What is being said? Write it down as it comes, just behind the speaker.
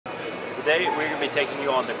Today we're going to be taking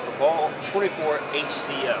you on the Crevalle 24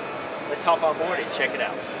 HCO. Let's hop on board and check it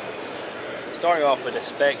out. Starting off with the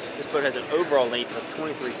specs, this boat has an overall length of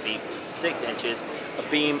 23 feet 6 inches, a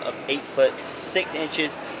beam of 8 foot 6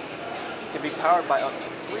 inches. It can be powered by up to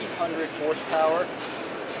 300 horsepower,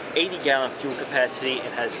 80-gallon fuel capacity,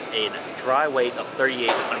 and has a dry weight of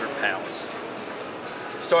 3,800 pounds.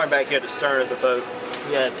 Starting back here at the stern of the boat,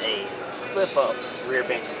 we have a flip-up rear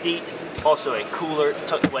bench seat, also a cooler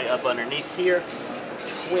tucked away up underneath here,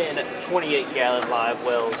 twin 28-gallon live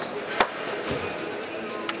wells.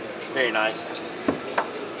 Very nice.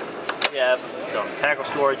 We have some tackle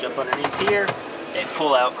storage up underneath here, a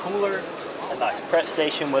pull-out cooler, a nice prep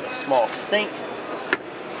station with a small sink.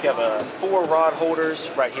 You have 4 rod holders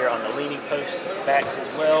right here on the leaning post backs as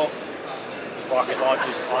well. Rocket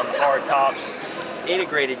launchers on the hard tops.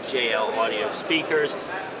 Integrated JL audio speakers.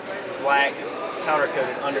 Black powder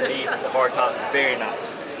coated underneath the hard top. Very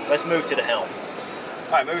nice. Let's move to the helm.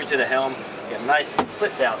 Alright, moving to the helm. You have nice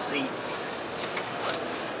flip down seats.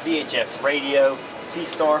 VHF radio.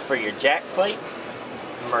 C-Star for your jack plate.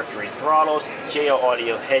 Mercury throttles. JL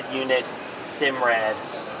audio head unit. Simrad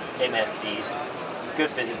MFDs. Good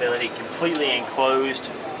visibility, completely enclosed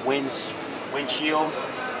windshield,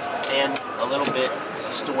 and a little bit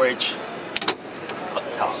of storage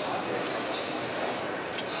up top.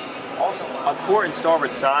 Also, on port and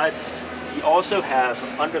starboard side, you also have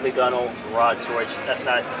under the gunnel rod storage. That's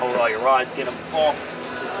nice to hold all your rods, get them off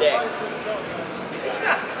the deck.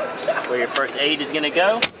 Where your first aid is going to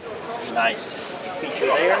go. Nice feature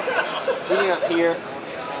there. Moving up here,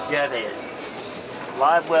 you have a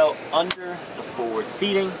live well under the forward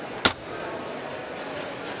seating,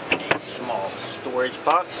 a small storage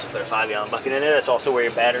box, put a 5-gallon bucket in there. That's also where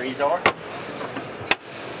your batteries are.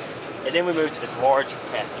 And then we move to this large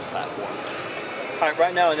casting platform. Alright,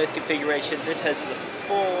 right now in this configuration, this has the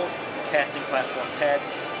full casting platform pads.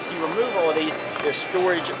 If you remove all of these, there's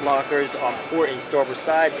storage lockers on port and starboard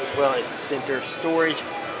side, as well as center storage,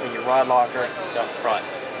 and your rod locker is up front.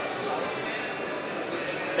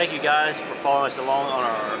 Thank you guys for following us along on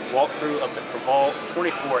our walkthrough of the Crevalle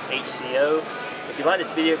 24 HCO. If you like this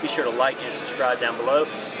video, be sure to like and subscribe down below,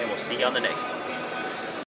 and we'll see you on the next one.